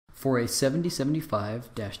For a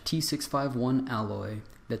 7075-T651 alloy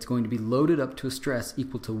that's going to be loaded up to a stress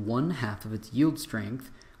equal to 1/2 of its yield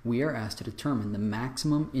strength, we are asked to determine the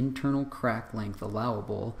maximum internal crack length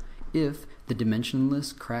allowable if the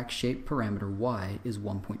dimensionless crack shape parameter y is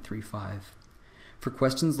 1.35. For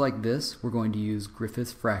questions like this, we're going to use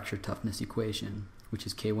Griffith's fracture toughness equation, which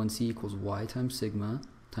is K1C equals y times sigma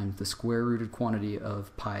times the square rooted quantity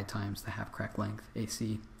of pi times the half crack length,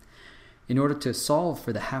 AC. In order to solve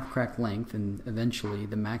for the half crack length and eventually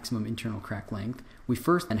the maximum internal crack length, we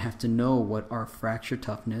first then have to know what our fracture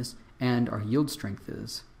toughness and our yield strength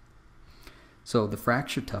is. So the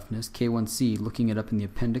fracture toughness, K1C, looking it up in the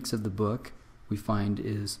appendix of the book, we find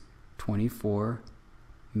is 24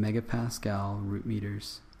 megapascal root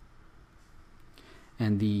meters.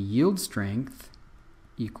 And the yield strength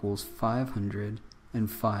equals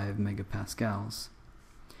 505 megapascals.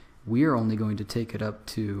 We are only going to take it up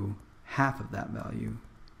to half of that value.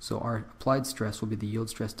 So our applied stress will be the yield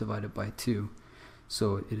stress divided by 2.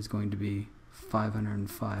 So it is going to be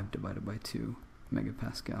 505 divided by 2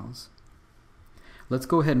 megapascals. Let's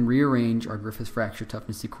go ahead and rearrange our Griffith fracture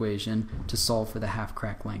toughness equation to solve for the half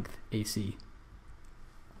crack length, AC.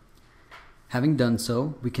 Having done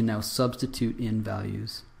so, we can now substitute in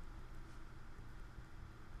values.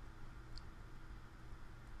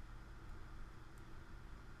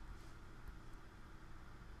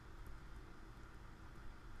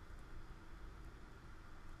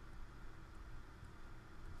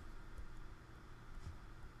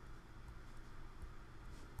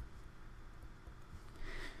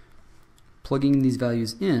 Plugging these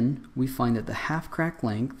values in, we find that the half crack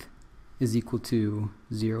length is equal to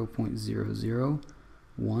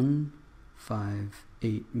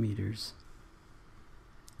 0.00158 meters.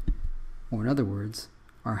 Or in other words,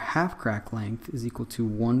 our half crack length is equal to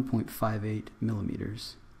 1.58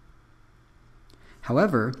 millimeters.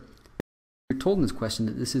 However, we're told in this question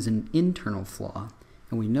that this is an internal flaw,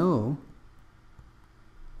 and we know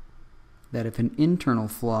that if an internal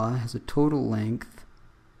flaw has a total length,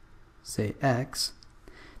 say x,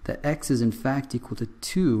 that x is in fact equal to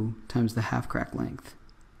 2 times the half crack length.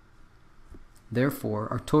 Therefore,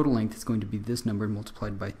 our total length is going to be this number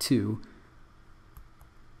multiplied by 2,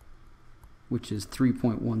 which is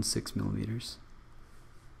 3.16 millimeters.